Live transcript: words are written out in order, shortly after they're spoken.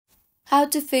How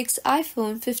to fix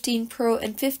iPhone 15 Pro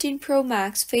and 15 Pro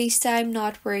Max FaceTime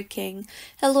not working.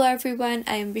 Hello everyone,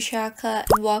 I am Vishaka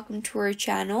and welcome to our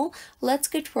channel. Let's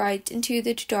get right into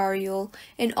the tutorial.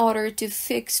 In order to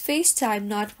fix FaceTime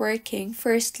not working,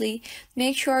 firstly,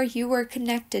 make sure you are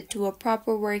connected to a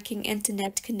proper working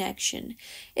internet connection.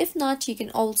 If not, you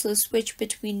can also switch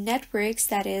between networks,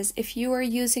 that is, if you are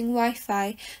using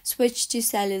Wi-Fi, switch to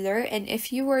cellular, and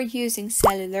if you are using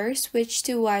cellular, switch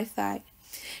to Wi-Fi.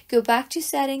 Go back to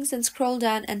settings and scroll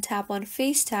down and tap on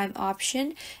FaceTime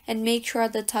option and make sure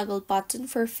the toggle button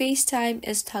for FaceTime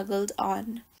is toggled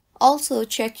on. Also,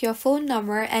 check your phone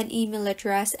number and email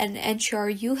address and ensure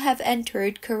you have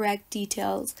entered correct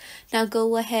details. Now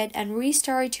go ahead and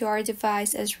restart your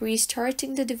device, as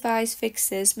restarting the device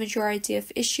fixes majority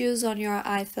of issues on your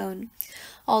iPhone.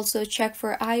 Also, check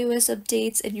for iOS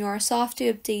updates in your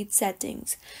software update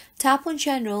settings. Tap on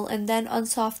General and then on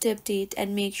Software Update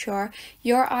and make sure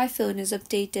your iPhone is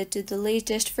updated to the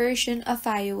latest version of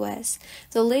iOS.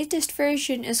 The latest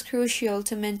version is crucial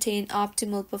to maintain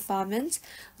optimal performance.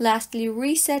 Lastly,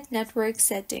 reset network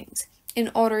settings. In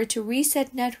order to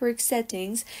reset network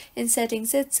settings, in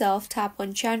Settings itself, tap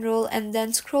on General and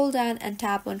then scroll down and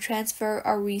tap on Transfer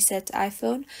or Reset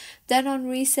iPhone, then on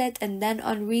Reset and then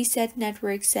on Reset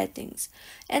Network Settings.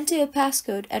 Enter your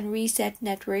passcode and reset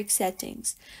network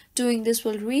settings. Doing this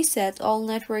will reset all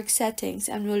network settings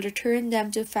and will return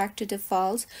them to factory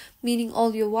defaults, meaning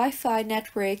all your Wi-Fi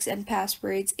networks and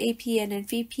passwords, APN and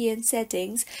VPN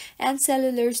settings, and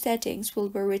cellular settings will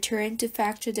be returned to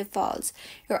factory defaults.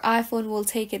 Your iPhone will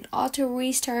take an auto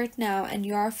restart now and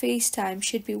your FaceTime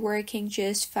should be working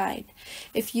just fine.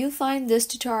 If you find this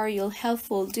tutorial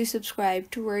helpful, do subscribe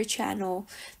to our channel.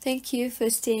 Thank you for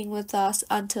staying with us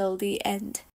until the end.